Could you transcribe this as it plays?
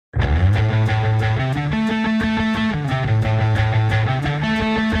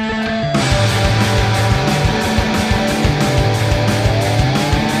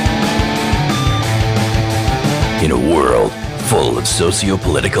of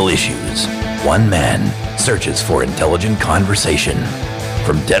socio-political issues, one man searches for intelligent conversation.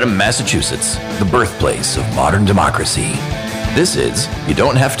 From Dedham, Massachusetts, the birthplace of modern democracy, this is You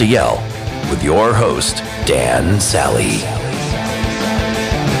Don't Have to Yell, with your host, Dan Sally.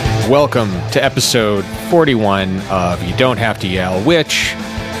 Welcome to episode 41 of You Don't Have to Yell, which,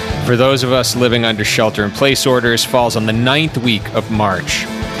 for those of us living under shelter-in-place orders, falls on the 9th week of March.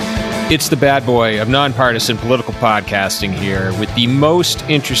 It's the bad boy of nonpartisan political podcasting here with the most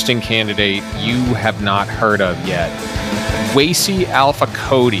interesting candidate you have not heard of yet. Wacy Alpha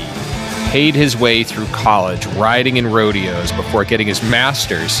Cody paid his way through college riding in rodeos before getting his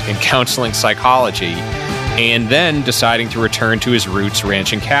master's in counseling psychology and then deciding to return to his roots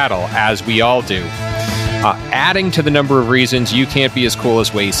ranching cattle, as we all do. Adding to the number of reasons you can't be as cool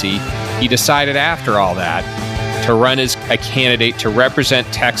as Wacy, he decided after all that to run as a candidate to represent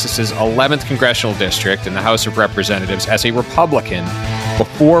Texas's 11th congressional district in the House of Representatives as a Republican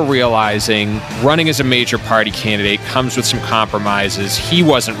before realizing running as a major party candidate comes with some compromises he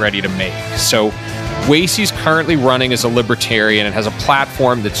wasn't ready to make. So Wacy's currently running as a libertarian and has a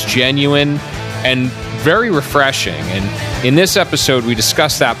platform that's genuine and very refreshing. And in this episode, we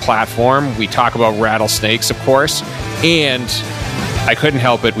discuss that platform. We talk about rattlesnakes, of course, and I couldn't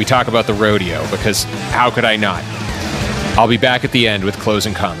help it. We talk about the rodeo, because how could I not? I'll be back at the end with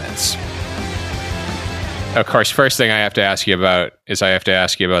closing comments. Of course, first thing I have to ask you about is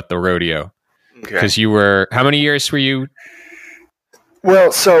the rodeo. Okay. Because how many years were you?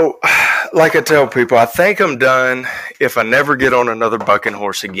 Well, so like I tell people, I think I'm done. If I never get on another bucking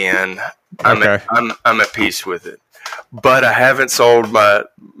horse again, I'm at peace with it. But I haven't sold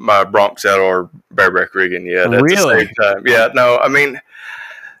my bronc saddle or bareback rigging yet. At really? The same time. Yeah. No. I mean,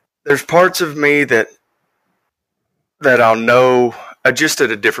 there's parts of me that I'll know. Just at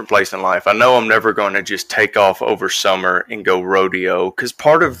a different place in life. I know I'm never going to just take off over summer and go rodeo, because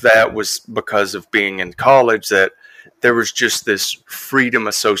part of that was because of being in college, that there was just this freedom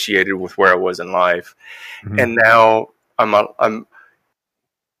associated with where I was in life. Mm-hmm. And now I'm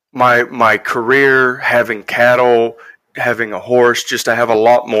my career, having cattle, having a horse, just I have a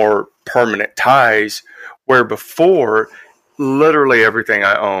lot more permanent ties, where before literally everything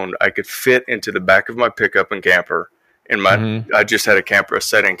I owned, I could fit into the back of my pickup and camper. I just had a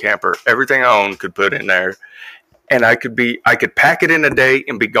set-in camper. Everything I owned could put in there, and I could pack it in a day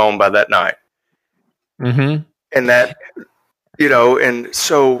and be gone by that night. Mm-hmm. And that, and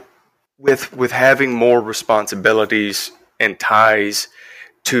so with having more responsibilities and ties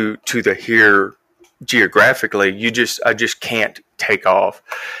to the here geographically, I just can't take off.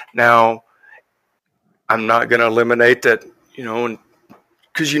 Now, I'm not going to eliminate that,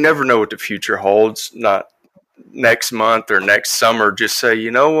 because you never know what the future holds. Not next month or next summer, just say,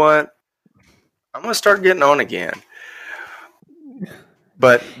 you know what, I'm going to start getting on again.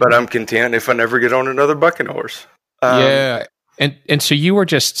 But I'm content if I never get on another bucking horse. Yeah. And so you were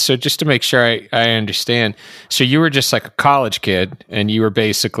just to make sure I understand. So you were just like a college kid, and you were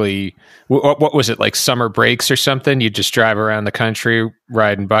basically, what was it, like summer breaks or something? You just drive around the country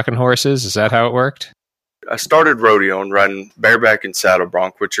riding bucking horses? Is that how it worked? I started rodeo and riding bareback and saddle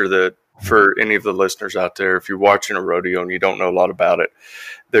bronc, which are for any of the listeners out there, if you're watching a rodeo and you don't know a lot about it,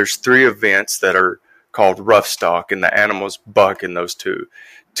 there's 3 events that are called rough stock, and the animals buck in those 2.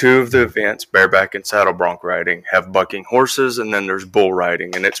 2 of the events, bareback and saddle bronc riding, have bucking horses, and then there's bull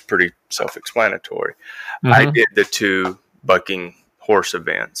riding, and it's pretty self-explanatory. Mm-hmm. I did the 2 bucking horse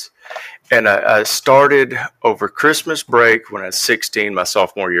events, and I started over Christmas break when I was 16, my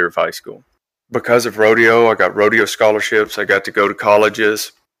sophomore year of high school. Because of rodeo, I got rodeo scholarships. I got to go to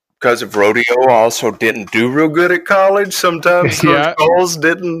colleges. Because of rodeo, I also didn't do real good at college. Sometimes those goals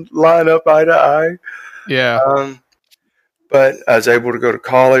didn't line up eye to eye. Yeah. But I was able to go to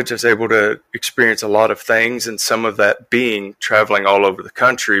college. I was able to experience a lot of things, and some of that being traveling all over the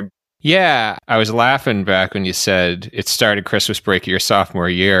country. Yeah. I was laughing back when you said it started Christmas break of your sophomore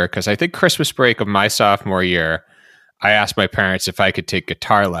year, because I think Christmas break of my sophomore year, I asked my parents if I could take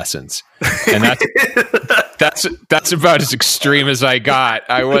guitar lessons. And that's about as extreme as I got.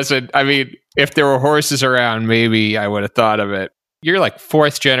 If there were horses around, maybe I would have thought of it. You're like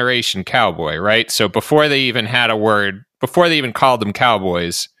 4th generation cowboy, right? So before they even had a word, before they even called them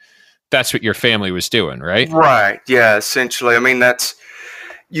cowboys, that's what your family was doing, right? Right. Yeah, essentially. I mean, that's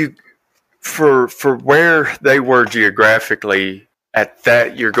for where they were geographically at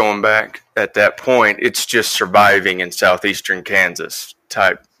that, you're going back at that point, it's just surviving in southeastern Kansas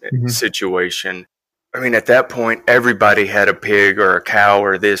type situation. I mean, at that point, everybody had a pig or a cow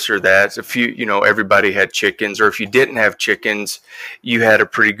or this or that. A few, everybody had chickens. Or if you didn't have chickens, you had a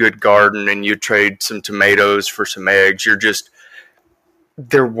pretty good garden and you trade some tomatoes for some eggs.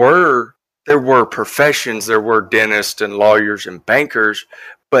 there were professions, there were dentists and lawyers and bankers,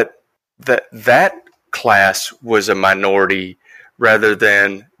 but that class was a minority rather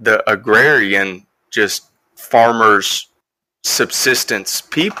than the agrarian, just farmers, subsistence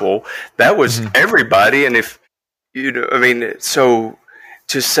people. That was everybody. And if so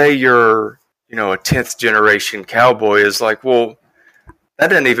to say you're a 10th generation cowboy is like, well, that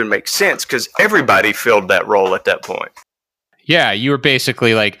doesn't even make sense because everybody filled that role at that point. Yeah, you were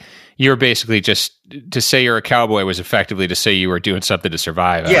basically just to say you're a cowboy was effectively to say you were doing something to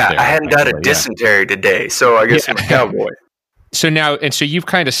survive. Yeah, I hadn't done a dysentery today, so I guess I'm a cowboy. So you've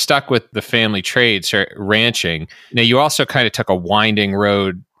kind of stuck with the family trades, ranching. Now you also kind of took a winding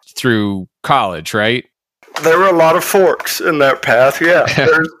road through college, right? There were a lot of forks in that path, yeah.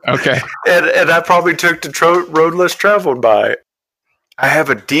 Okay. And I probably took the road less traveled by. I have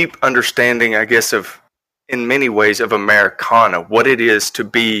a deep understanding, I guess, in many ways, of Americana, what it is to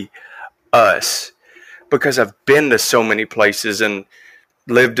be us. Because I've been to so many places and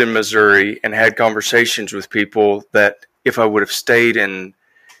lived in Missouri and had conversations with people that if I would have stayed in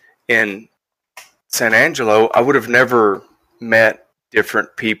San Angelo, I would have never met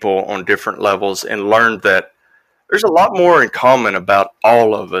different people on different levels and learned that there's a lot more in common about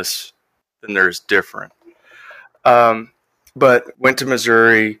all of us than there's different. But went to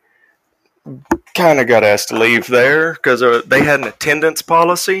Missouri, kind of got asked to leave there because they had an attendance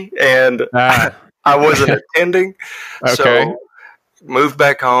policy and I wasn't attending. Okay. So moved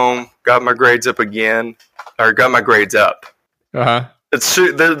back home, got my grades up again, or got my grades up. Uh-huh.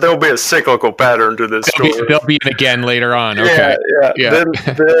 There'll be a cyclical pattern to this story. There'll be it again later on. Okay. Yeah.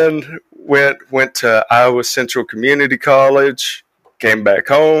 Then went to Iowa Central Community College, came back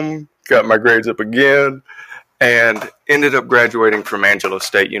home, got my grades up again, and ended up graduating from Angelo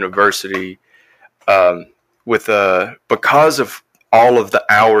State University because of all of the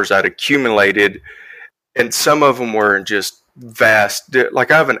hours I'd accumulated, and some of them were just vast.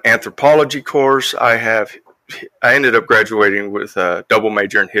 Like I have an anthropology course. I ended up graduating with a double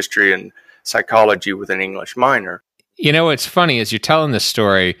major in history and psychology with an English minor. It's funny, as you're telling this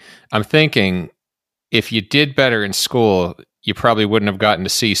story, I'm thinking if you did better in school, you probably wouldn't have gotten to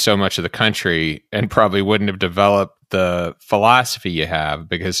see so much of the country and probably wouldn't have developed the philosophy you have.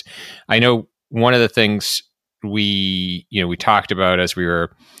 Because I know one of the things we talked about as we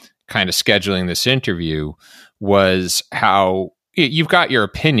were kind of scheduling this interview was how you've got your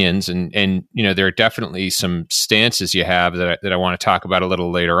opinions and there are definitely some stances you have that I want to talk about a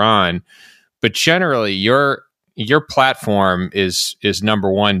little later on. But generally, your platform is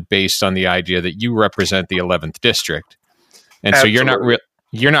number one based on the idea that you represent the 11th district. And Absolutely. So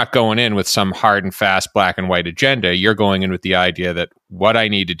you're not going in with some hard and fast black and white agenda. You're going in with the idea that what I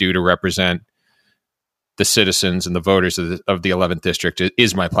need to do to represent the citizens and the voters of the 11th district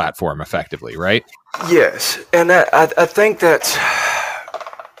is my platform, effectively, right? Yes, and I think that's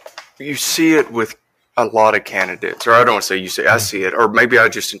you see it with a lot of candidates, or I don't want to say you say, I see it, or maybe I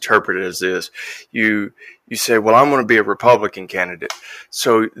just interpret it as this. You say, well, I'm going to be a Republican candidate.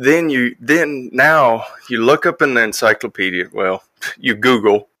 So then now you look up in the encyclopedia, well, you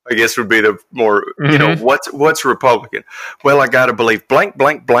Google, I guess would be the more, what's Republican? Well, I got to believe blank,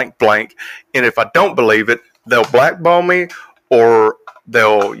 blank, blank, blank. And if I don't believe it, they'll blackball me, or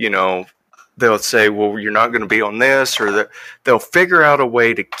they'll say, well, you're not going to be on this, or they'll figure out a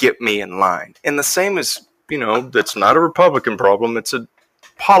way to get me in line. And the same as, that's not a Republican problem. It's a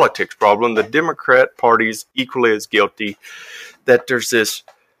politics problem. The Democrat Party is equally as guilty that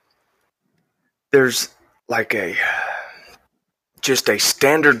there's like just a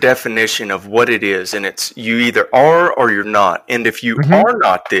standard definition of what it is. And it's you either are or you're not. And if you are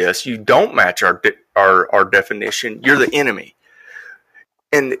not this, you don't match our definition, you're the enemy.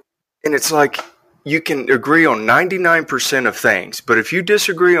 And it's like you can agree on 99% of things, but if you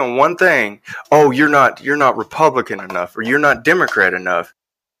disagree on one thing, you're not Republican enough, or you're not Democrat enough.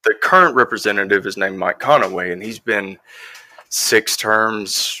 The current representative is named Mike Conaway, and he's been 6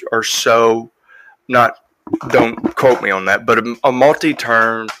 terms or so. Don't quote me on that, but a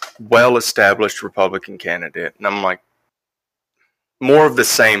multi-term, well-established Republican candidate. And I'm like, more of the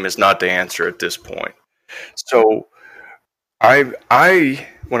same is not the answer at this point. So I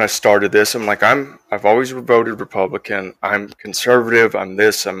when I started this, I'm like, I've always voted Republican. I'm conservative. I'm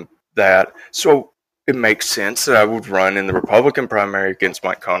this, I'm that. So it makes sense that I would run in the Republican primary against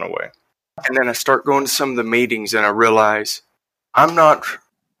Mike Conaway. And then I start going to some of the meetings and I realize I'm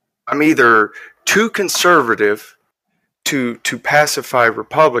either too conservative to pacify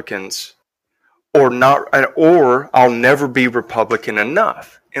Republicans or I'll never be Republican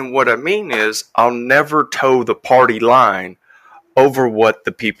enough. And what I mean is I'll never toe the party line over what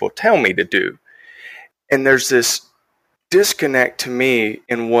the people tell me to do. And there's this disconnect to me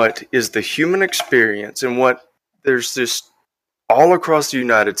in what is the human experience, and what there's this all across the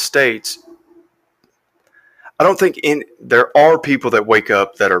United States. I don't think there are people that wake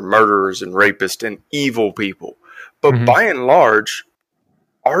up that are murderers and rapists and evil people. But by and large,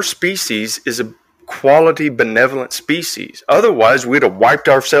 our species is a quality, benevolent species. Otherwise, we'd have wiped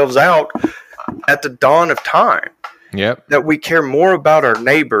ourselves out at the dawn of time. Yep. That we care more about our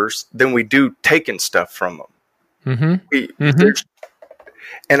neighbors than we do taking stuff from them.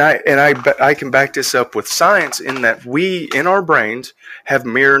 And I can back this up with science, in that we, in our brains, have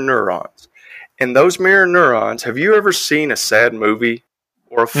mirror neurons. And those mirror neurons, have you ever seen a sad movie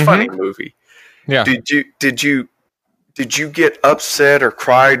or a funny movie? Yeah. Did you get upset or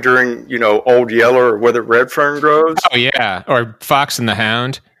cry during, Old Yeller or Where the Red Fern Grows? Oh yeah, or Fox and the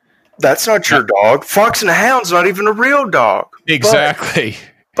Hound. That's not your dog. Fox and the Hound's not even a real dog. Exactly.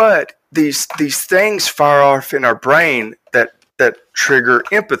 But these things fire off in our brain that trigger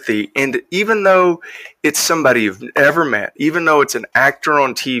empathy. And even though it's somebody you've never met, even though it's an actor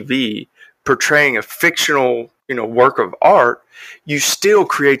on TV portraying a fictional, work of art, you still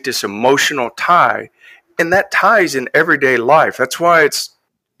create this emotional tie. And that ties in everyday life. That's why it's,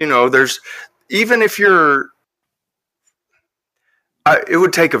 there's, even if you're, it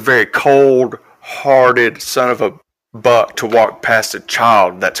would take a very cold-hearted son of a buck to walk past a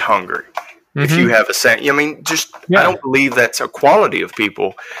child that's hungry. If you have a sense, I don't believe that's a quality of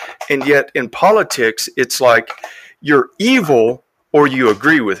people. And yet in politics, it's like you're evil or you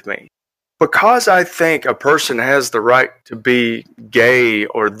agree with me. Because I think a person has the right to be gay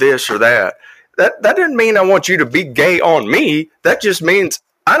or this or that, that doesn't mean I want you to be gay on me. That just means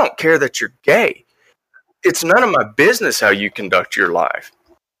I don't care that you're gay. It's none of my business how you conduct your life.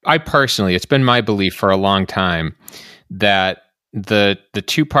 I personally, it's been my belief for a long time that the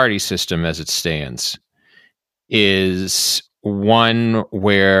two-party system as it stands is one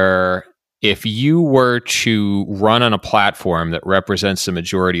where if you were to run on a platform that represents the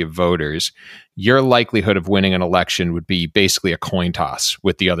majority of voters, your likelihood of winning an election would be basically a coin toss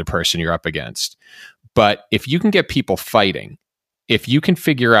with the other person you're up against. But if you can get people fighting, if you can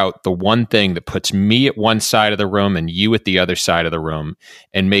figure out the one thing that puts me at one side of the room and you at the other side of the room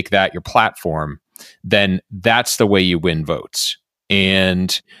and make that your platform, then that's the way you win votes.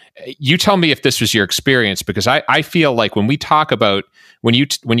 And you tell me if this was your experience, because I feel like when we talk about, when you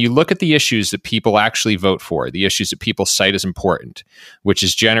look at the issues that people actually vote for, the issues that people cite as important, which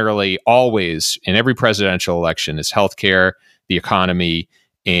is generally always in every presidential election, is healthcare, the economy,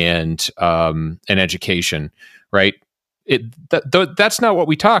 and education, right? That's not what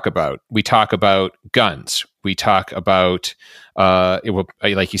we talk about. We talk about guns. We talk about,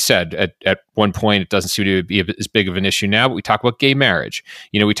 like you said, at one point, it doesn't seem to be as big of an issue now, but we talk about gay marriage.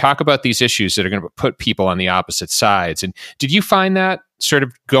 We talk about these issues that are going to put people on the opposite sides. And did you find that sort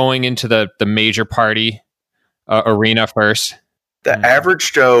of going into the major party arena first? The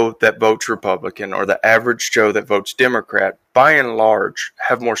average Joe that votes Republican or the average Joe that votes Democrat, by and large,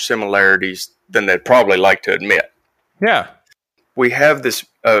 have more similarities than they'd probably like to admit. Yeah. We have this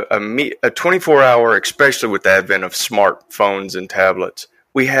a 24-hour, especially with the advent of smartphones and tablets,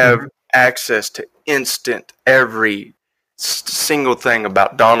 we have access to instant every single thing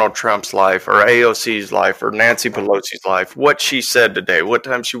about Donald Trump's life or AOC's life or Nancy Pelosi's life, what she said today, what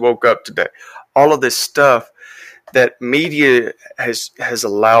time she woke up today, all of this stuff that media has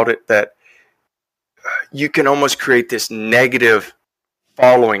allowed it, that you can almost create this negative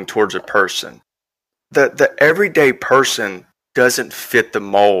following towards a person. The everyday person doesn't fit the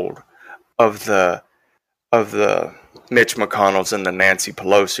mold of the Mitch McConnells and the Nancy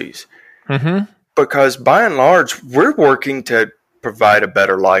Pelosi's. Because by and large, we're working to provide a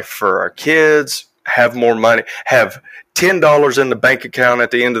better life for our kids, have more money, have $10 in the bank account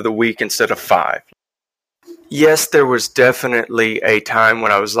at the end of the week instead of $5. Yes, there was definitely a time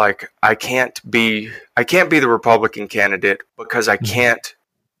when I was like, I can't be the Republican candidate because I can't.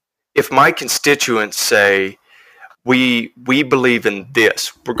 If my constituents say, we believe in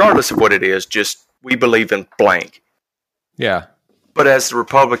this, regardless of what it is, just we believe in blank. Yeah. But as the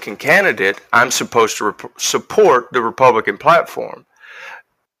Republican candidate, I'm supposed to support the Republican platform.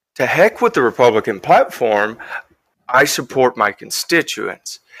 To heck with the Republican platform, I support my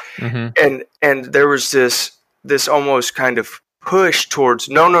constituents. And there was this almost kind of push towards,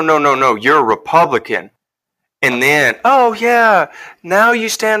 no, you're a Republican. And then, oh yeah, now you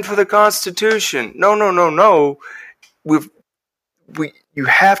stand for the Constitution. No. You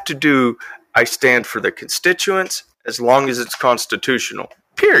have to do, I stand for the constituents as long as it's constitutional,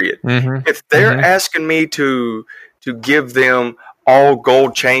 period. If they're asking me to give them all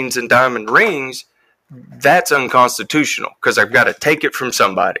gold chains and diamond rings, that's unconstitutional because I've got to take it from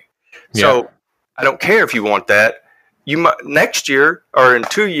somebody. Yeah. So I don't care if you want that. You might, next year or in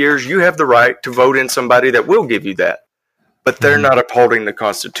 2 years, you have the right to vote in somebody that will give you that. But they're not upholding the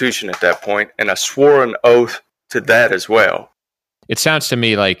Constitution at that point, and I swore an oath to that as well. It sounds to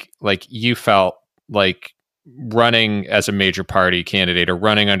me like you felt like running as a major party candidate or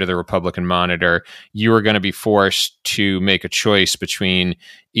running under the Republican monitor, you were going to be forced to make a choice between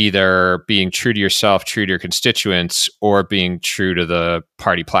either being true to yourself, true to your constituents, or being true to the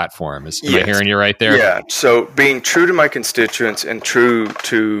party platform. Am I hearing you right there? Yeah. So being true to my constituents and true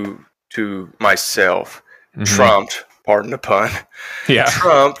to myself trumped, pardon the pun,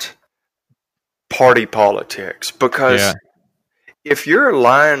 trumped party politics. Because if you're a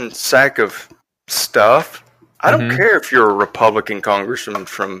lying sack of stuff, I don't care if you're a Republican congressman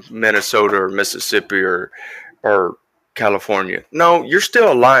from Minnesota or Mississippi or California. No, you're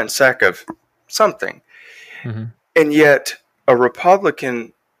still a lying sack of something. And yet a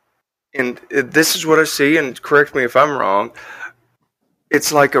Republican, and this is what I see, and correct me if I'm wrong,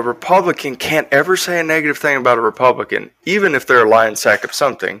 it's like a Republican can't ever say a negative thing about a Republican, even if they're a lying sack of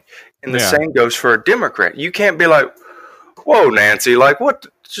something. And the same goes for a Democrat. You can't be like, whoa, Nancy, like what?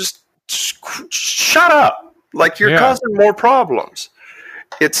 Just shut up. Like you're causing more problems.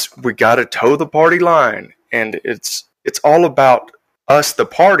 We got to toe the party line, and it's all about us, the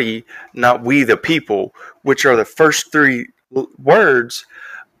party, not we, the people, which are the first three words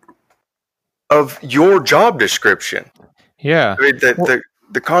of your job description. Yeah, I mean,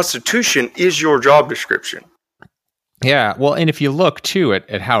 the Constitution is your job description. Yeah, well, and if you look too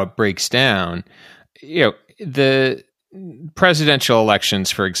at how it breaks down, the presidential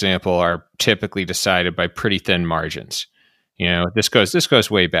elections, for example, are typically decided by pretty thin margins. This goes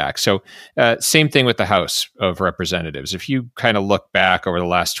way back. So same thing with the House of Representatives. If you kind of look back over the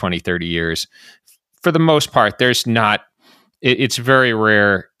last 20, 30 years, for the most part, it's very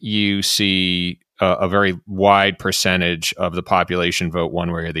rare you see a very wide percentage of the population vote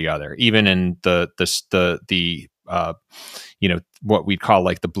one way or the other, even in the what we'd call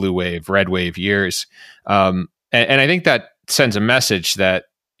like the blue wave, red wave years. And I think that sends a message that,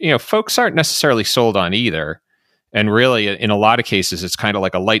 folks aren't necessarily sold on either. And really, in a lot of cases, it's kind of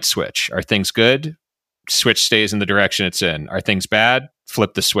like a light switch. Are things good? Switch stays in the direction it's in. Are things bad?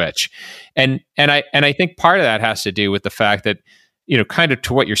 Flip the switch. And I think part of that has to do with the fact that, kind of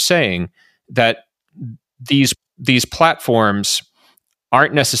to what you're saying, that these platforms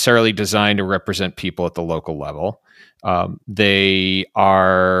aren't necessarily designed to represent people at the local level. They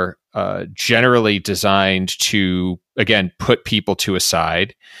are generally designed to, again, put people to a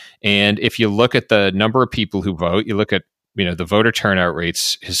side. And if you look at the number of people who vote, you look at the voter turnout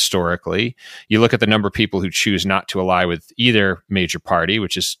rates historically, you look at the number of people who choose not to ally with either major party,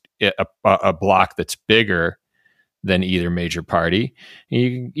 which is a block that's bigger than either major party.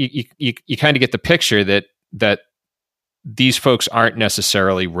 You kind of get the picture that these folks aren't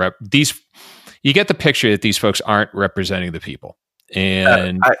necessarily you get the picture that these folks aren't representing the people.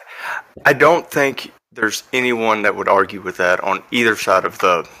 And I don't think there's anyone that would argue with that on either side of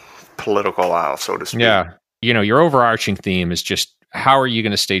the political aisle, so to speak. Yeah. Your overarching theme is just how are you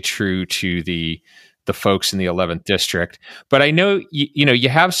going to stay true to the folks in the 11th district? But I know, you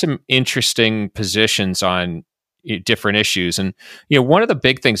have some interesting positions on different issues. And, one of the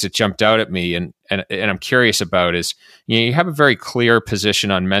big things that jumped out at me and I'm curious about is, you have a very clear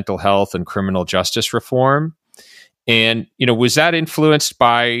position on mental health and criminal justice reform. And, was that influenced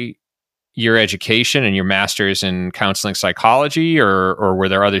by your education and your master's in counseling psychology, or were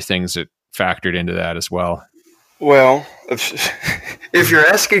there other things that factored into that as well? Well, if you're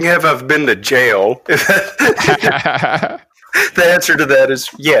asking have I been to jail, the answer to that is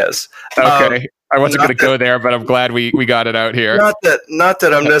yes. Okay. I wasn't going to go there, but I'm glad we got it out here. Not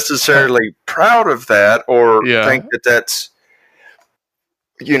that I'm necessarily proud of that or think that that's,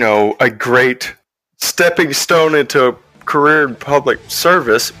 a great stepping stone into a career in public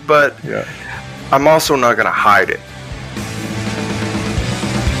service, but I'm also not going to hide it.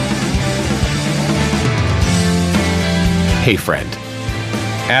 Hey, friend.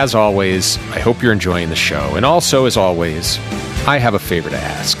 As always, I hope you're enjoying the show. And also, as always, I have a favor to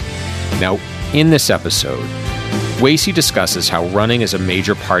ask. Now, in this episode, Wasey discusses how running as a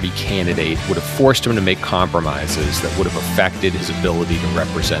major party candidate would have forced him to make compromises that would have affected his ability to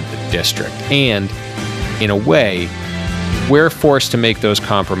represent the district. And, in a way, we're forced to make those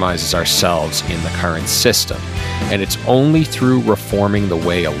compromises ourselves in the current system. And it's only through reforming the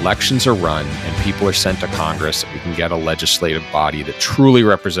way elections are run and people are sent to Congress that we can get a legislative body that truly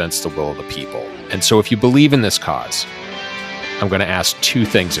represents the will of the people. And so if you believe in this cause, I'm going to ask two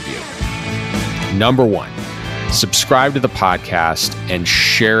things of you. Number one, subscribe to the podcast and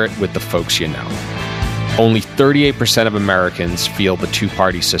share it with the folks you know. Only 38% of Americans feel the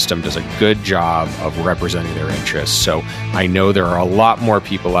two-party system does a good job of representing their interests. So I know there are a lot more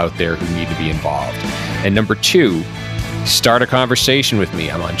people out there who need to be involved. And number two, start a conversation with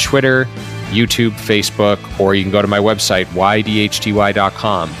me. I'm on Twitter, YouTube, Facebook, or you can go to my website,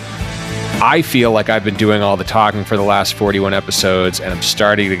 ydhty.com. I feel like I've been doing all the talking for the last 41 episodes, and I'm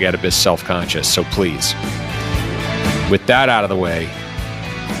starting to get a bit self-conscious. So please, with that out of the way,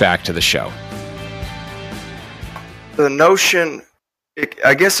 back to the show. The notion,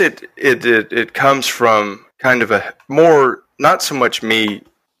 I guess it comes from kind of a more, not so much me,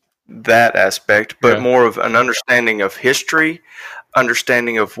 that aspect, but more of an understanding of history,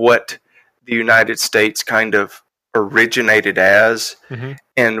 understanding of what the United States kind of originated as,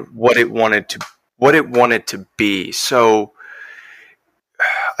 and what it wanted to be. So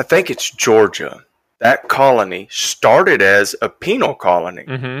I think it's Georgia. That colony started as a penal colony.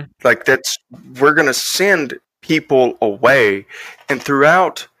 Like we're going to send people away, and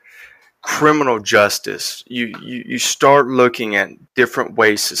throughout criminal justice, you start looking at different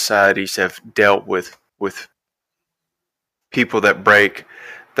ways societies have dealt with people that break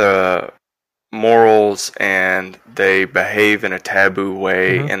the morals and they behave in a taboo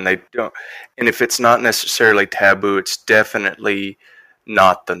way, and they don't. And if it's not necessarily taboo, it's definitely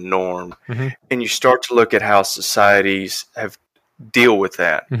not the norm. And you start to look at how societies have deal with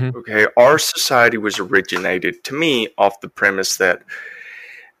that. Okay, our society was originated, to me, off the premise that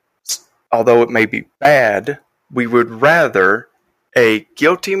although it may be bad, we would rather a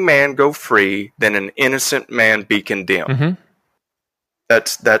guilty man go free than an innocent man be condemned.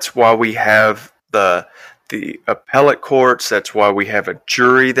 That's why we have the appellate courts. That's why we have a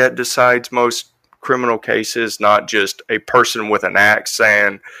jury that decides most criminal cases, not just a person with an axe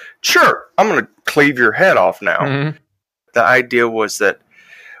saying, "Sure, I'm going to cleave your head off now." The idea was that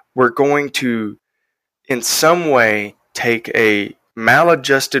we're going to, in some way, take a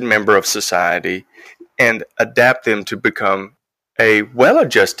maladjusted member of society and adapt them to become a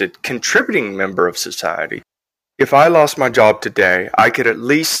well-adjusted, contributing member of society. If I lost my job today, I could at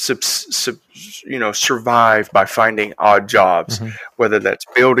least survive by finding odd jobs, whether that's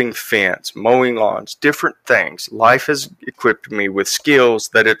building fence, mowing lawns, different things. Life has equipped me with skills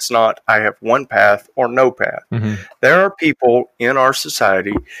that it's not I have one path or no path. There are people in our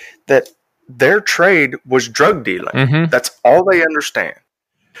society that their trade was drug dealing. That's all they understand.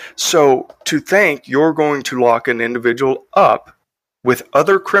 So to think you're going to lock an individual up with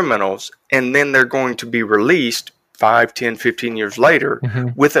other criminals, and then they're going to be released 5, 10, 15 years later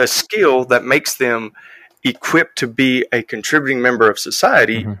with a skill that makes them equipped to be a contributing member of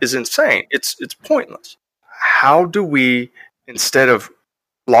society is insane. It's pointless. How do we, instead of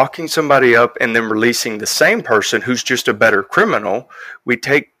locking somebody up and then releasing the same person who's just a better criminal,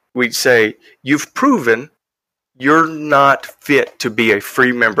 we say, you've proven you're not fit to be a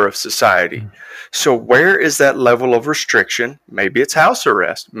free member of society. So where is that level of restriction? Maybe it's house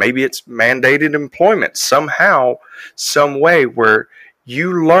arrest. Maybe it's mandated employment somehow, some way where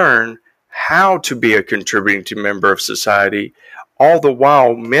you learn how to be a contributing member of society, all the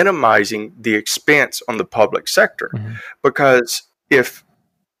while minimizing the expense on the public sector. Because if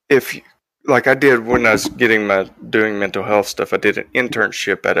like I did when I was doing mental health stuff, I did an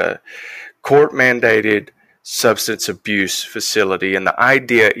internship at a court-mandated substance abuse facility, and the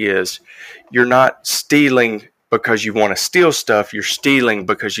idea is you're not stealing because you want to steal stuff, you're stealing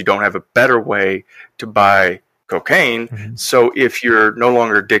because you don't have a better way to buy cocaine. So if you're no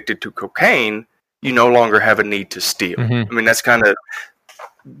longer addicted to cocaine, you no longer have a need to steal. I mean, that's kind of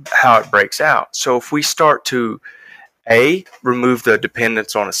how it breaks out. So if we start to remove the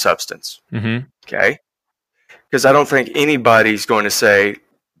dependence on a substance, okay, because I don't think anybody's going to say,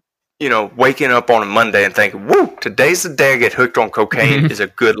 waking up on a Monday and thinking, woo, today's the day I get hooked on cocaine is a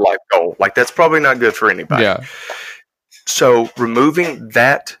good life goal. Like, that's probably not good for anybody. So removing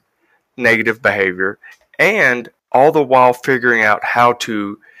that negative behavior, and all the while figuring out how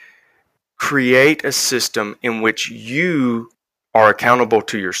to create a system in which you are accountable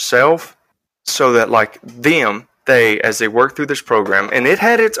to yourself, so that as they work through this program, and it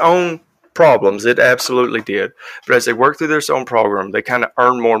had its own problems, it absolutely did, but as they worked through their own program, they kind of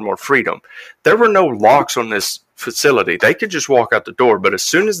earned more and more freedom. There were no locks on this facility. They could just walk out the door, but as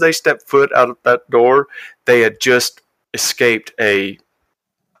soon as they stepped foot out of that door, they had just escaped a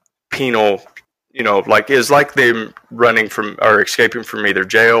penal, it's like them running from or escaping from either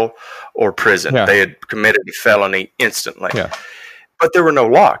jail or prison. They had committed a felony instantly. But there were no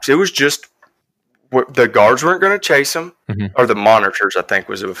locks. It was just the guards weren't going to chase them, Mhm. or the monitors, I think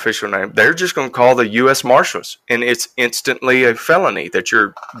was the official name. They're just going to call the U.S. Marshals, and it's instantly a felony that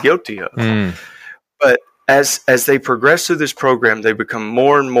you're guilty of. Mm. But as they progress through this program, they become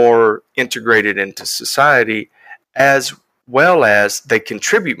more and more integrated into society, as well as they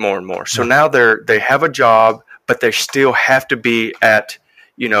contribute more and more. So now they have a job, but they still have to be at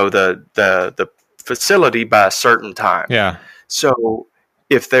the facility by a certain time. Yeah. So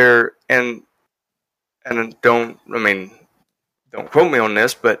if they're and don't quote me on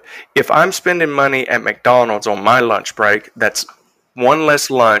this, but if I'm spending money at McDonald's on my lunch break, that's one less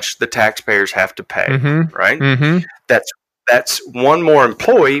lunch the taxpayers have to pay, right? Mm-hmm. That's one more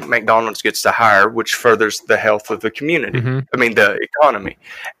employee McDonald's gets to hire, which furthers the health of the community. The economy.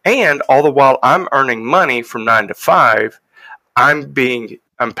 And all the while I'm earning money from 9 to 5, I'm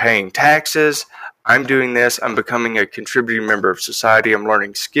paying taxes. I'm doing this. I'm becoming a contributing member of society. I'm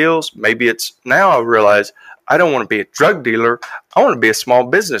learning skills. Maybe it's now I realize I don't want to be a drug dealer. I want to be a small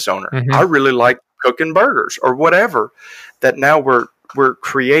business owner. I really like cooking burgers or whatever. That now we're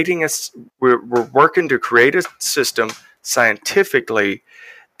creating we're working to create a system scientifically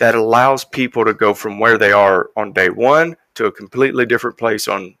that allows people to go from where they are on day one to a completely different place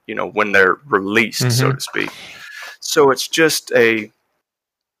on when they're released, so to speak. So it's just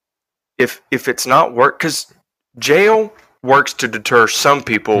if it's not work, because jail works to deter some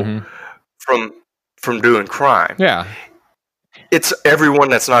people from doing crime. Yeah. It's everyone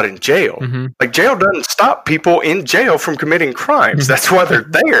that's not in jail. Like jail doesn't stop people in jail from committing crimes. That's why they're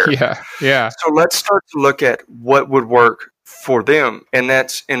there. Yeah. So let's start to look at what would work for them. And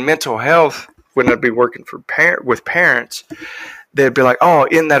that's in mental health. When I'd be working with parents, they'd be like, "Oh,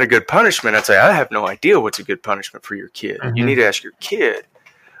 isn't that a good punishment?" I'd say, "I have no idea what's a good punishment for your kid. You need to ask your kid,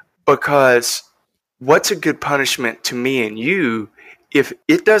 because what's a good punishment to me and you, if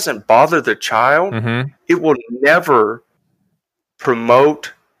it doesn't bother the child, it will never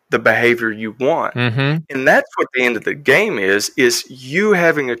promote the behavior you want." And that's what the end of the game is you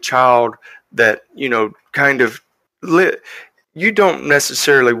having a child that, kind of you don't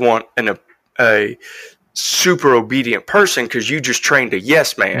necessarily want a super obedient person, because you just trained a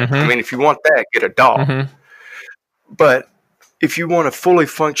yes man. I mean, if you want that, get a dog. But if you want a fully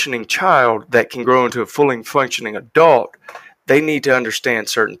functioning child that can grow into a fully functioning adult, they need to understand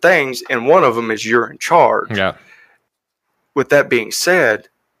certain things, and one of them is you're in charge. Yeah. With that being said,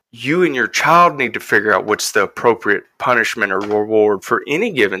 you and your child need to figure out what's the appropriate punishment or reward for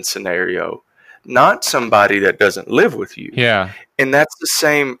any given scenario, not somebody that doesn't live with you. Yeah. And that's the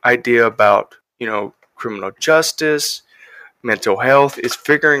same idea about, criminal justice, mental health, is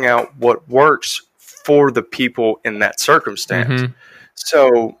figuring out what works for the people in that circumstance.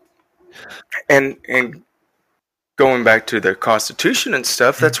 So, and going back to the Constitution and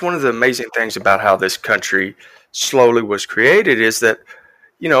stuff, that's one of the amazing things about how this country slowly was created, is that,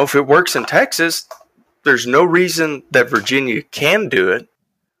 if it works in Texas, there's no reason that Virginia can do it,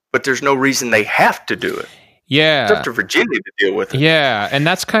 but there's no reason they have to do it. Yeah. It's up to Virginia to deal with it. Yeah. And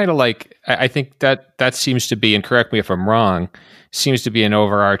that's kind of like, I think that seems to be, and correct me if I'm wrong, seems to be an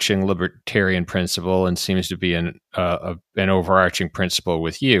overarching libertarian principle, and seems to be an overarching principle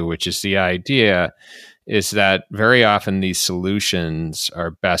with you, which is the idea is that very often these solutions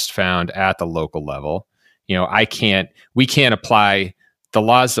are best found at the local level. We can't apply the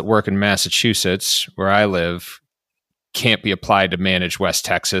laws that work in Massachusetts, where I live, can't be applied to manage West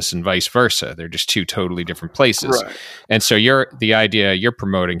Texas, and vice versa. They're just two totally different places. Right. And so the idea you're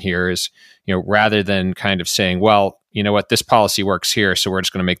promoting here is, rather than kind of saying, well, you know what, this policy works here, so we're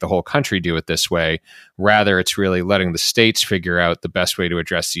just going to make the whole country do it this way. Rather, it's really letting the states figure out the best way to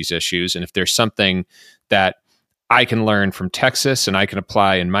address these issues. And if there's something that I can learn from Texas and I can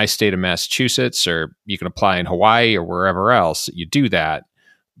apply in my state of Massachusetts, or you can apply in Hawaii or wherever else, you do that,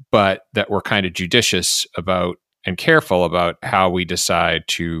 but that we're kind of judicious about and careful about how we decide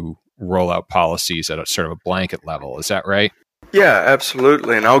to roll out policies at a sort of a blanket level. Is that right? Yeah,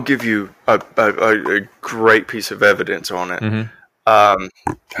 absolutely. And I'll give you a great piece of evidence on it.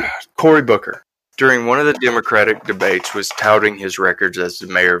 Cory Booker, during one of the Democratic debates, was touting his records as the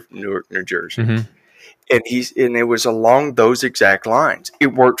mayor of Newark, New Jersey. And it was along those exact lines. It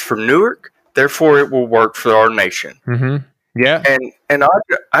worked for Newark, therefore it will work for our nation. Yeah. And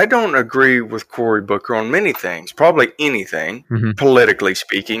I don't agree with Cory Booker on many things, probably anything, politically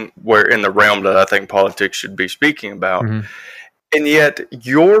speaking, where in the realm that I think politics should be speaking about. And yet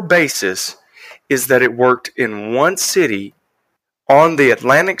your basis is that it worked in one city on the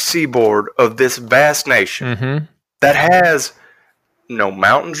Atlantic seaboard of this vast nation that has no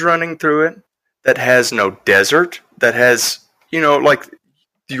mountains running through it, that has no desert, that has,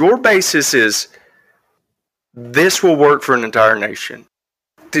 your basis is this will work for an entire nation.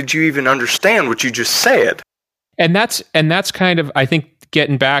 Did you even understand what you just said? And that's kind of, I think,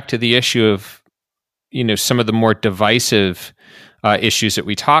 getting back to the issue of, some of the more divisive issues that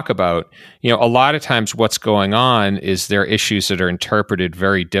we talk about. A lot of times what's going on is there are issues that are interpreted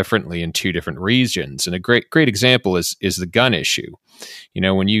very differently in two different regions. And a great example is the gun issue.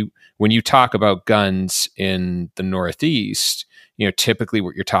 When you talk about guns in the Northeast, typically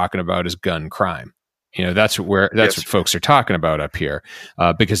what you're talking about is gun crime. That's what folks are talking about up here,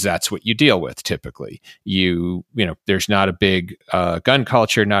 because that's what you deal with typically. There's not a big gun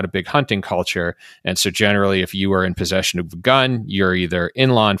culture, not a big hunting culture. And so generally, if you are in possession of a gun, you're either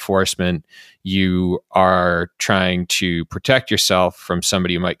in law enforcement, you are trying to protect yourself from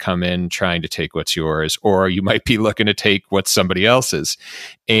somebody who might come in trying to take what's yours, or you might be looking to take what's somebody else's.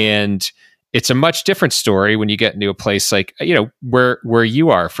 And it's a much different story when you get into a place like, where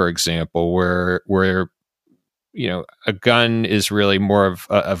you are, for example, where a gun is really more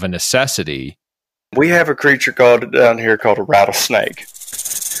of a necessity. We have a creature down here called a rattlesnake.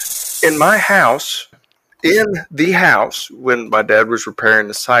 In my house, when my dad was repairing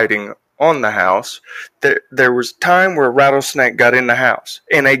the siding on the house, there was a time where a rattlesnake got in the house,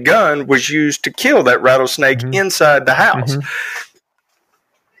 and a gun was used to kill that rattlesnake inside the house.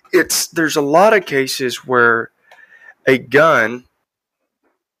 There's a lot of cases where a gun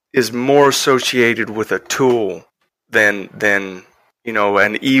is more associated with a tool than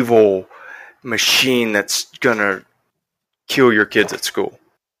an evil machine that's gonna kill your kids at school.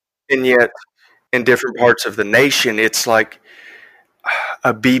 And yet, in different parts of the nation, it's like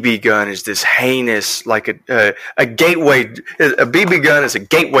a BB gun is this heinous, like a gateway. A BB gun is a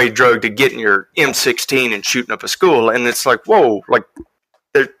gateway drug to getting your M16 and shooting up a school. And it's like, whoa, like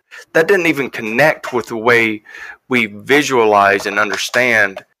that didn't even connect with the way we visualize and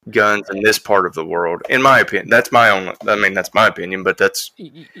understand guns in this part of the world. In my opinion, that's my opinion, but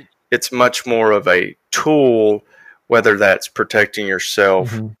it's much more of a tool, whether that's protecting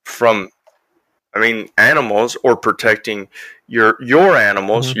yourself from, animals, or protecting your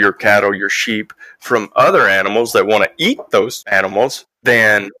animals, your cattle, your sheep, from other animals that want to eat those animals,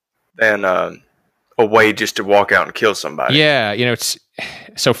 than a way just to walk out and kill somebody. Yeah,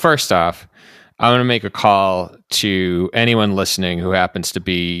 so first off, I'm going to make a call to anyone listening who happens to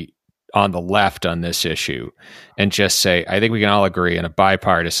be on the left on this issue, and just say, I think we can all agree on a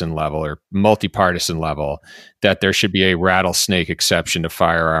bipartisan level or multi-partisan level that there should be a rattlesnake exception to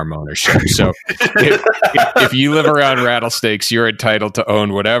firearm ownership. So if you live around rattlesnakes, you're entitled to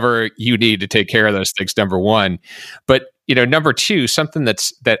own whatever you need to take care of those things, number one. But number two, something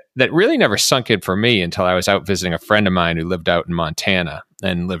that really never sunk in for me until I was out visiting a friend of mine who lived out in Montana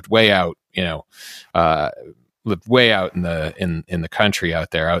and lived way out, lived way out in the country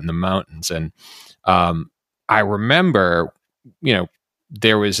out there, out in the mountains. And I remember,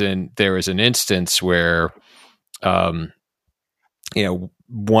 there was an instance where,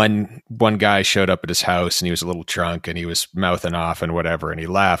 one guy showed up at his house and he was a little drunk and he was mouthing off and whatever, and he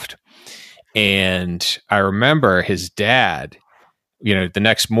left. And I remember his dad, the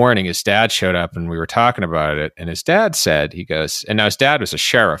next morning, his dad showed up and we were talking about it. And his dad said, he goes, and now his dad was a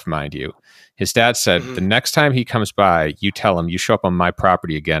sheriff, mind you. His dad said, the next time he comes by, you tell him you show up on my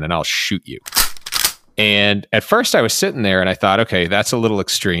property again and I'll shoot you. And at first I was sitting there and I thought, okay, that's a little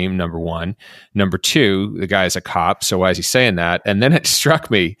extreme, number one. Number two, the guy's a cop, so why is he saying that? And then it struck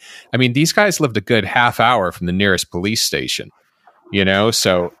me, these guys lived a good half hour from the nearest police station.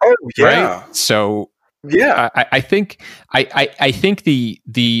 So, right. So, yeah, I think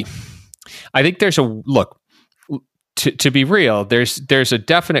there's a look, to be real, there's a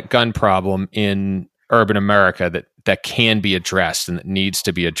definite gun problem in urban America that can be addressed and that needs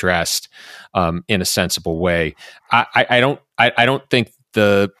to be addressed, in a sensible way. I don't think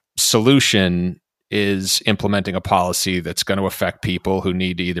the solution is implementing a policy that's going to affect people who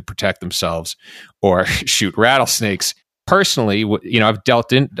need to either protect themselves or shoot rattlesnakes. Personally, I've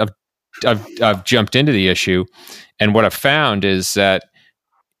jumped into the issue, and what I've found is that,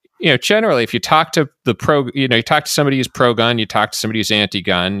 generally, if you talk to you talk to somebody who's pro-gun, you talk to somebody who's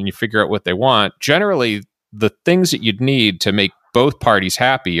anti-gun, and you figure out what they want, generally, the things that you'd need to make both parties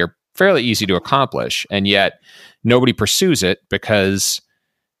happy are fairly easy to accomplish, and yet nobody pursues it because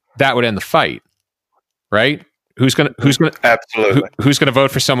that would end the fight, right? Who's going to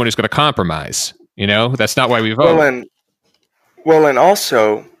vote for someone who's going to compromise? That's not why we vote. Well, and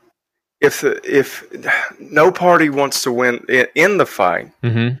also, if no party wants to win in the fight,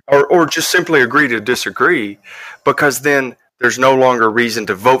 or just simply agree to disagree, because then there's no longer reason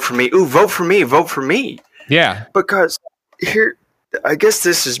to vote for me. Ooh, vote for me, vote for me. Yeah. Because I guess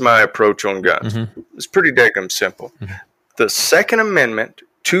this is my approach on guns. Mm-hmm. It's pretty daggum simple. Mm-hmm. The Second Amendment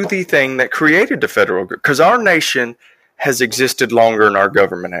to the thing that created the federal government, because our nation has existed longer than our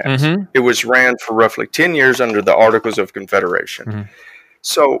government has. Mm-hmm. It was ran for roughly 10 years under the Articles of Confederation. Mm-hmm.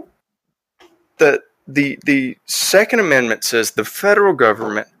 So the Second Amendment says the federal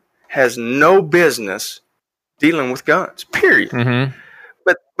government has no business dealing with guns, period. Mm-hmm.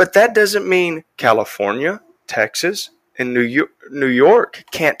 But that doesn't mean California, Texas, and New York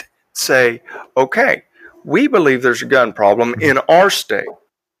can't say, okay, we believe there's a gun problem in our state.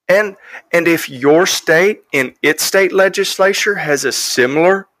 And if your state in its state legislature has a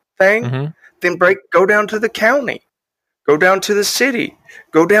similar thing, Mm-hmm. then go down to the county, go down to the city,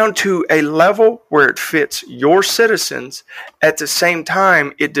 go down to a level where it fits your citizens. At the same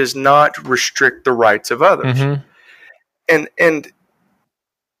time, it does not restrict the rights of others. Mm-hmm.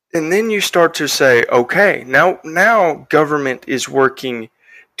 And then you start to say, okay, now government is working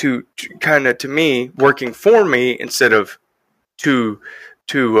to me, working for me instead of to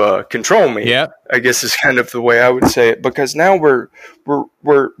control me. Yeah, I guess is kind of the way I would say it, because now we're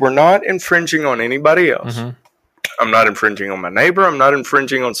not infringing on anybody else. Mm-hmm. I'm not infringing on my neighbor. I'm not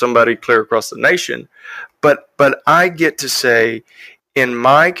infringing on somebody clear across the nation. But I get to say, in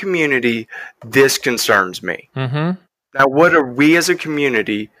my community, this concerns me. Mm-hmm. Now, what are we as a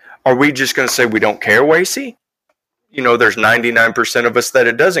community? Are we just going to say we don't care, Wasey? There's 99% of us that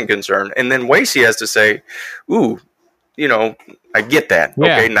it doesn't concern. And then Wasey has to say, ooh, I get that.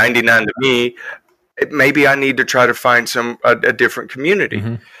 Yeah. Okay, 99 to me. Maybe I need to try to find a different community.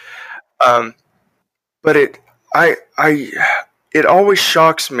 Mm-hmm. But it always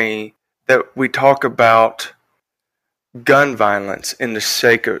shocks me that we talk about gun violence in the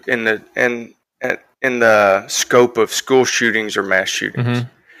sake of in the scope of school shootings or mass shootings. Mm-hmm.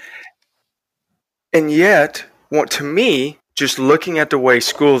 And yet, to me, just looking at the way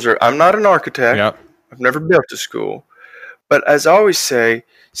schools are, I'm not an architect. Yep. I've never built a school. But as I always say,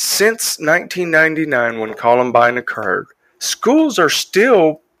 since 1999, when Columbine occurred, schools are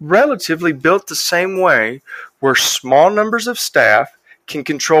still relatively built the same way, where small numbers of staff can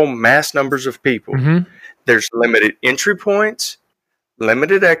control mass numbers of people. Mm-hmm. There's limited entry points,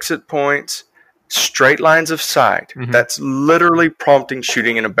 limited exit points, straight lines of sight. Mm-hmm. That's literally prompting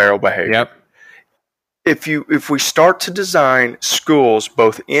shooting in a barrel behavior. Yep. If we start to design schools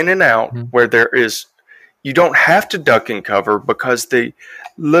both in and out, Mm-hmm. where you don't have to duck and cover, because the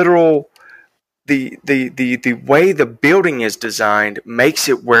way the building is designed makes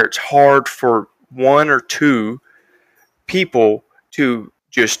it where it's hard for one or two people to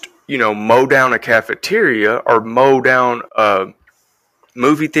just mow down a cafeteria or mow down a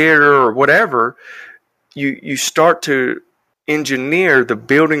movie theater or whatever. You start to engineer the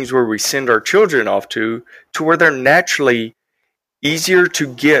buildings where we send our children off to where they're naturally easier to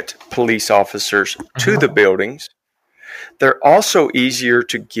get police officers to the buildings. They're also easier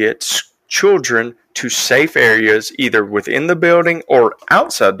to get children to safe areas, either within the building or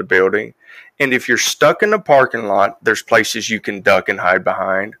outside the building. And if you're stuck in the parking lot, there's places you can duck and hide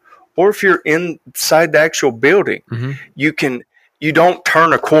behind. Or if you're inside the actual building, Mm-hmm. you don't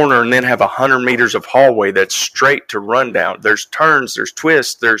turn a corner and then have 100 meters of hallway that's straight to run down. There's turns, there's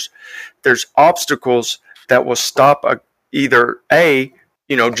twists, there's obstacles that will stop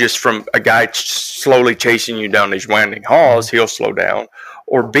just from a guy slowly chasing you down these winding halls, he'll slow down.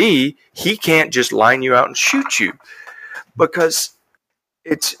 Or B, he can't just line you out and shoot you. Because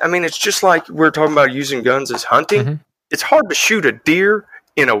it's just like we're talking about using guns as hunting. Mm-hmm. It's hard to shoot a deer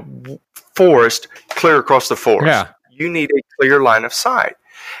in a forest clear across the forest. Yeah. You need a clear line of sight.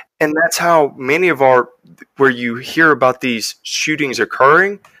 And that's how many of where you hear about these shootings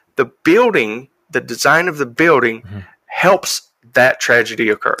occurring, the design of the building Mm-hmm. helps that tragedy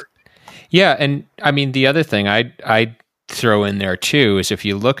occur. Yeah, and the other thing I'd throw in there too is if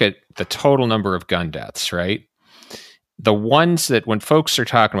you look at the total number of gun deaths, right? The ones that, when folks are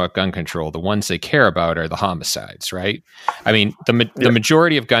talking about gun control, the ones they care about are the homicides, right? The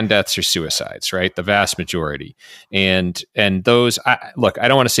majority of gun deaths are suicides, right? The vast majority. And those, I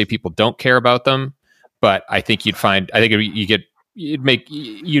don't want to say people don't care about them, but I think it'd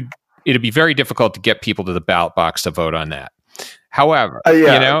be very difficult to get people to the ballot box to vote on that. However,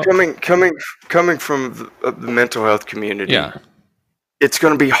 coming from the mental health community, yeah, it's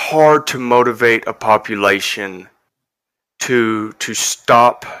going to be hard to motivate a population to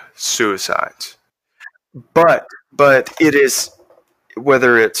stop suicides. But it is,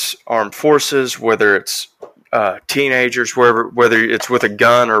 whether it's armed forces, whether it's teenagers, whether it's with a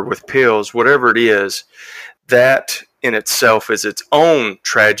gun or with pills, whatever it is, that in itself is its own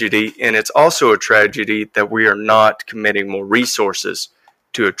tragedy, and it's also a tragedy that we are not committing more resources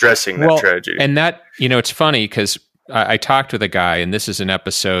to addressing that tragedy. And that, it's funny because I talked with a guy, and this is an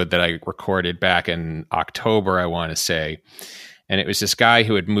episode that I recorded back in October, I want to say. And it was this guy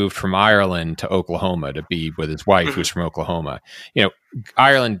who had moved from Ireland to Oklahoma to be with his wife, who's from Oklahoma.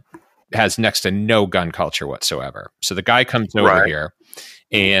 Ireland has next to no gun culture whatsoever. So the guy comes over here,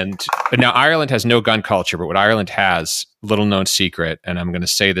 and now Ireland has no gun culture, but what Ireland has, little known secret, and I'm going to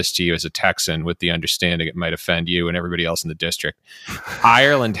say this to you as a Texan with the understanding it might offend you and everybody else in the district.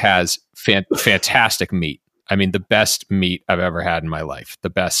 Ireland has fantastic meat. I mean, the best meat I've ever had in my life. The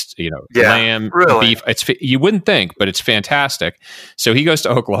best, lamb, beef. You wouldn't think, but it's fantastic. So he goes to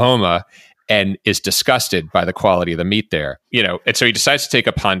Oklahoma and is disgusted by the quality of the meat there. And so he decides to take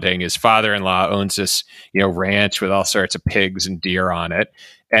up hunting. His father-in-law owns this, ranch with all sorts of pigs and deer on it.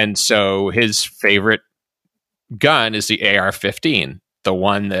 And so his favorite gun is the AR-15, the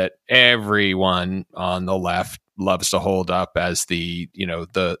one that everyone on the left loves to hold up as the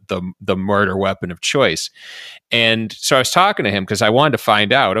murder weapon of choice. And so I was talking to him because I wanted to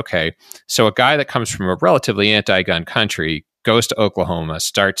find out, okay, so a guy that comes from a relatively anti-gun country goes to Oklahoma,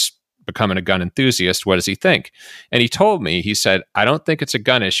 starts becoming a gun enthusiast. What does he think? And he told me, he said, I don't think it's a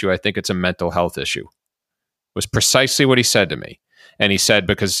gun issue. I think it's a mental health issue. Was precisely what he said to me. And he said,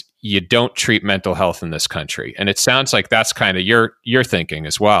 because you don't treat mental health in this country. And it sounds like that's kind of your thinking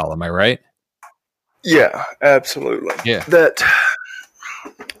as well. Am I right? Yeah, absolutely. Yeah. That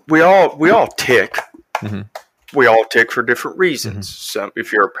we all tick. Mm-hmm. We all tick for different reasons. Mm-hmm.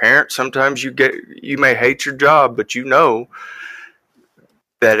 If you're a parent, sometimes you may hate your job, but you know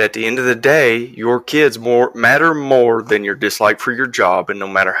that at the end of the day, your kids matter more than your dislike for your job. And no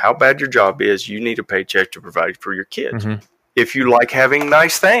matter how bad your job is, you need a paycheck to provide for your kids. Mm-hmm. If you like having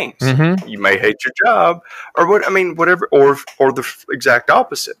nice things, mm-hmm. you may hate your job, or whatever, or the exact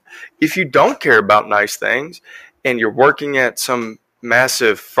opposite. If you don't care about nice things and you're working at some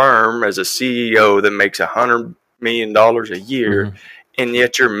massive firm as a CEO that makes $100 million a year, mm-hmm. and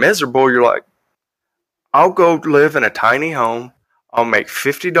yet you're miserable, you're like, I'll go live in a tiny home. I'll make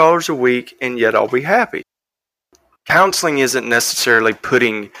 $50 a week, and yet I'll be happy. Counseling isn't necessarily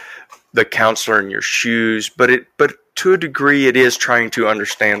putting the counselor in your shoes, but to a degree, it is trying to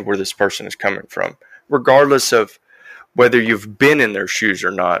understand where this person is coming from, regardless of whether you've been in their shoes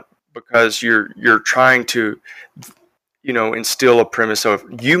or not, because you're trying to, instill a premise of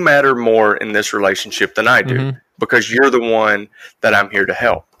you matter more in this relationship than I do, mm-hmm. because you're the one that I'm here to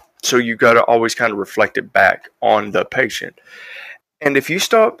help. So you got to always kind of reflect it back on the patient. And if you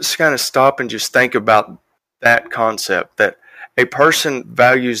stop and just think about that concept, that a person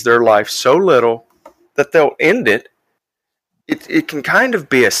values their life so little that they'll end it, it can kind of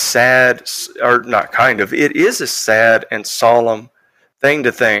be a sad, or not kind of, it is a sad and solemn thing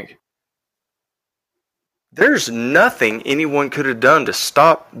to think. There's nothing anyone could have done to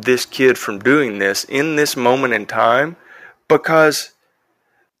stop this kid from doing this in this moment in time, because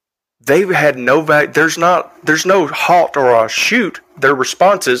they had no value. There's no halt or a shoot. Their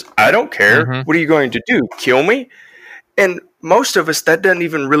response is, I don't care. Mm-hmm. What are you going to do? Kill me? And most of us, that doesn't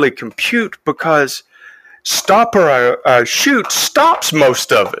even really compute, because stop or shoot stops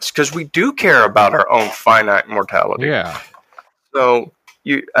most of us, because we do care about our own finite mortality. Yeah. So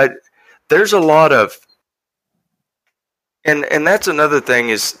there's a lot of, and that's another thing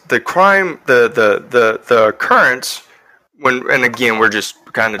is the crime, the occurrence. And again, we're just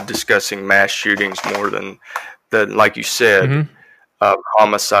kind of discussing mass shootings more than like you said, mm-hmm.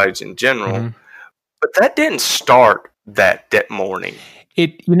 Homicides in general. Mm-hmm. But that didn't start that morning. You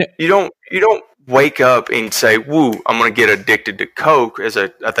don't wake up and say, "Woo, I'm going to get addicted to Coke."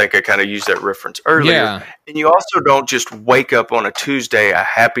 I think I kind of used that reference earlier. Yeah. And you also don't just wake up on a Tuesday, a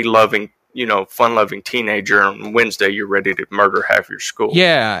happy, loving, fun-loving teenager, and on Wednesday you're ready to murder half your school.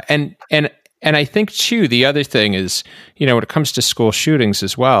 Yeah, and I think, too, the other thing is, when it comes to school shootings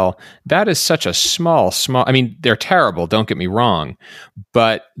as well, that is such a small, I mean, they're terrible, don't get me wrong,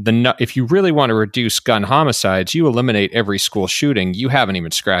 but if you really want to reduce gun homicides, you eliminate every school shooting, you haven't even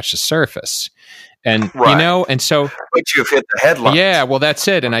scratched the surface. And, right. And so... But you've hit the headlines. Yeah, well, that's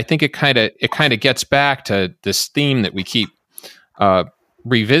it. And I think it kind of gets back to this theme that we keep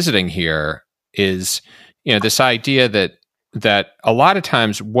revisiting here is, this idea that a lot of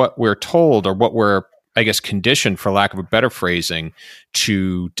times what we're told, or what we're, I guess, conditioned, for lack of a better phrasing,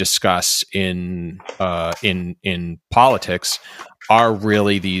 to discuss in politics are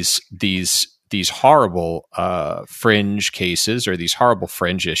really these these horrible fringe cases or these horrible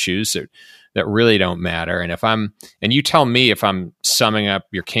fringe issues that really don't matter. And you tell me if I'm summing up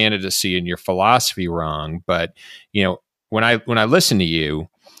your candidacy and your philosophy wrong, but when I listen to you,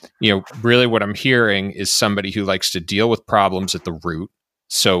 really what I'm hearing is somebody who likes to deal with problems at the root.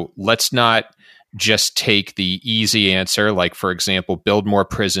 So let's not just take the easy answer, like, for example, build more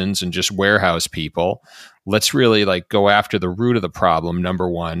prisons and just warehouse people. Let's really go after the root of the problem. Number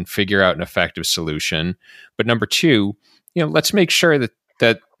one, figure out an effective solution. But number two, let's make sure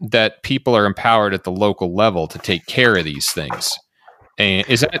that people are empowered at the local level to take care of these things. And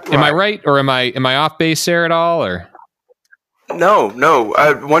am I right, or am I off base there at all, or? No.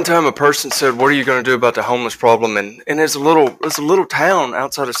 One time a person said, "What are you going to do about the homeless problem?" And it's a little town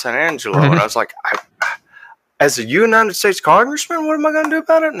outside of San Angelo. Mm-hmm. And I was like, as a United States congressman, what am I going to do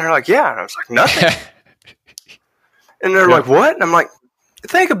about it? And they're like, "Yeah." And I was like, "Nothing." And they're like, "What?" And I'm like,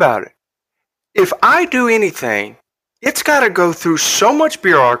 think about it. If I do anything, it's got to go through so much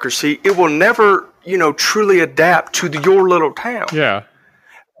bureaucracy, it will never, truly adapt to your little town. Yeah.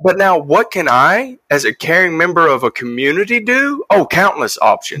 But now what can I, as a caring member of a community, do? Oh, countless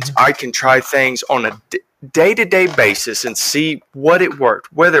options. I can try things on a day-to-day basis and see what it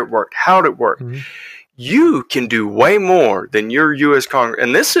worked, whether it worked, how it worked. Mm-hmm. You can do way more than your U.S. Congress.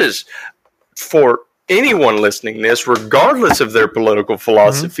 And this is for anyone listening to this, regardless of their political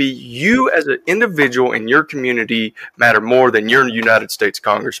philosophy. Mm-hmm. You as an individual in your community matter more than your United States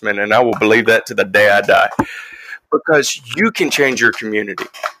congressman. And I will believe that to the day I die. Because you can change your community.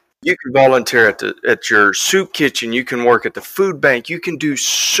 You can volunteer at your soup kitchen. You can work at the food bank. You can do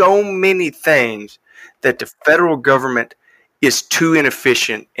so many things that the federal government is too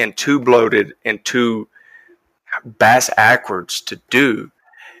inefficient and too bloated and too bass-ackwards to do.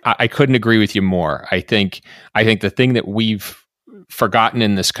 I couldn't agree with you more. I think the thing that we've forgotten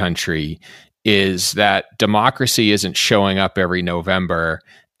in this country is that democracy isn't showing up every November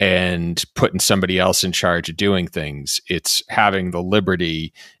and putting somebody else in charge of doing things. It's having the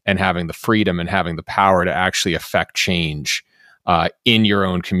liberty and having the freedom and having the power to actually affect change in your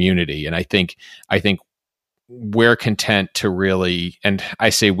own community. And I think we're content to really, and I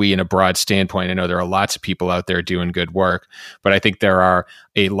say we in a broad standpoint, I know there are lots of people out there doing good work, but I think there are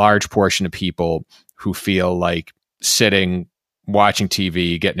a large portion of people who feel like sitting, watching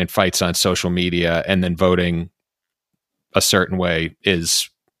TV, getting in fights on social media, and then voting a certain way is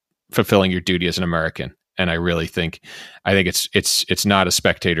fulfilling your duty as an American. And I think it's not a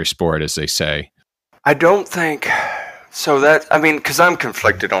spectator sport, as they say. I don't think so. Because I'm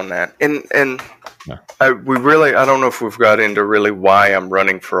conflicted on that. And no. I don't know if we've got into really why I'm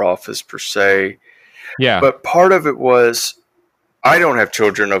running for office per se. Yeah. But part of it was, I don't have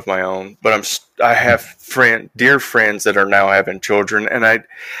children of my own, but I have dear friends that are now having children, and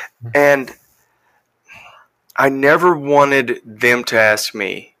I never wanted them to ask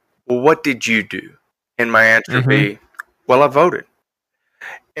me, well, what did you do? And my answer would be, well, I voted.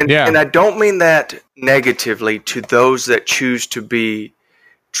 And I don't mean that negatively to those that choose to be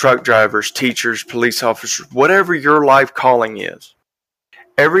truck drivers, teachers, police officers, whatever your life calling is.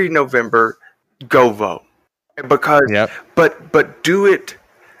 Every November, go vote. But do it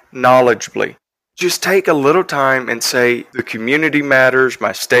knowledgeably. Just take a little time and say, the community matters,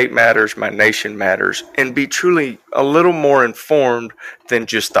 my state matters, my nation matters, and be truly a little more informed than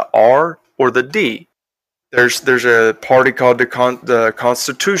just the R or the D. There's a party called the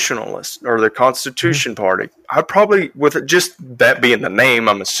Constitutionalists, or the Constitution Party. I probably, with just that being the name,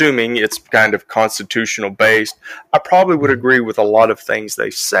 I'm assuming it's kind of constitutional based. I probably would agree with a lot of things they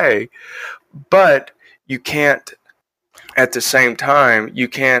say, but you can't, at the same time, you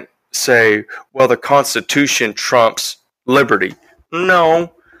can't say, well, the Constitution trumps liberty.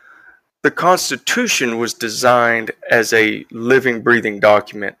 No, the Constitution was designed as a living, breathing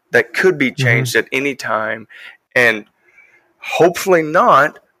document that could be changed at any time, and hopefully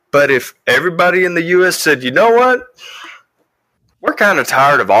not. But if everybody in the U.S. said, you know what, we're kind of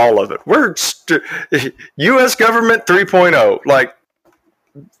tired of all of it. We're U.S. government 3.0.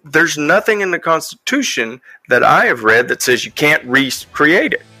 There's nothing in the Constitution that I have read that says you can't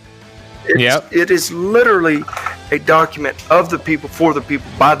recreate it. It is literally a document of the people, for the people,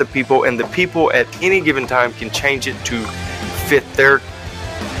 by the people, and the people at any given time can change it to fit their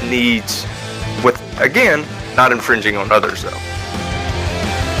needs with, again, not infringing on others, though.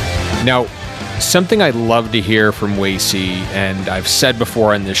 Now, something I'd love to hear from WACY, and I've said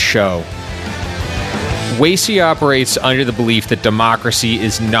before on this show, WACY operates under the belief that democracy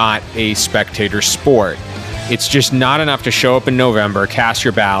is not a spectator sport. It's just not enough to show up in November, cast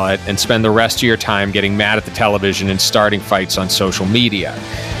your ballot, and spend the rest of your time getting mad at the television and starting fights on social media.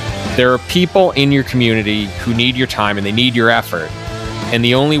 There are people in your community who need your time and they need your effort. And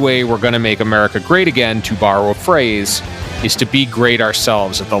the only way we're going to make America great again, to borrow a phrase, is to be great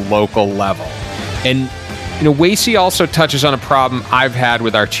ourselves at the local level. And, WACY also touches on a problem I've had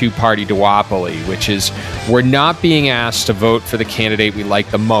with our two-party duopoly, which is we're not being asked to vote for the candidate we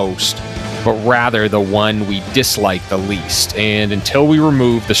like the most, but rather the one we dislike the least. And until we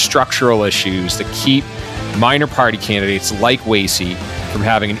remove the structural issues that keep minor party candidates like WACY from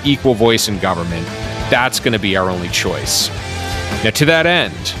having an equal voice in government, that's going to be our only choice. Now, to that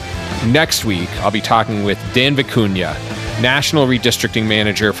end, next week, I'll be talking with Dan Vicuña, National Redistricting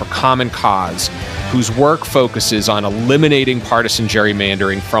Manager for Common Cause, whose work focuses on eliminating partisan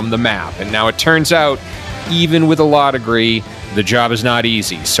gerrymandering from the map. And now it turns out, even with a law degree, the job is not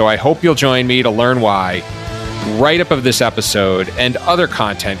easy. So I hope you'll join me to learn why. Write-up of this episode and other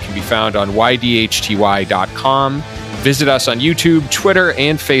content can be found on ydhty.com. Visit us on YouTube, Twitter,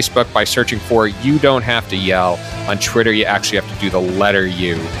 and Facebook by searching for You Don't Have to Yell. On Twitter, you actually have to do the letter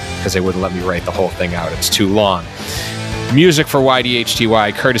U, because they wouldn't let me write the whole thing out. It's too long. Music for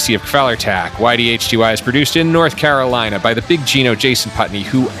YDHTY, courtesy of Quellertac. YDHTY is produced in North Carolina by the big Gino Jason Putney,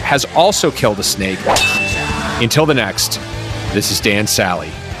 who has also killed a snake. Until the next, this is Dan Sally.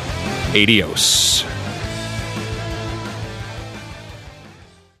 Adios.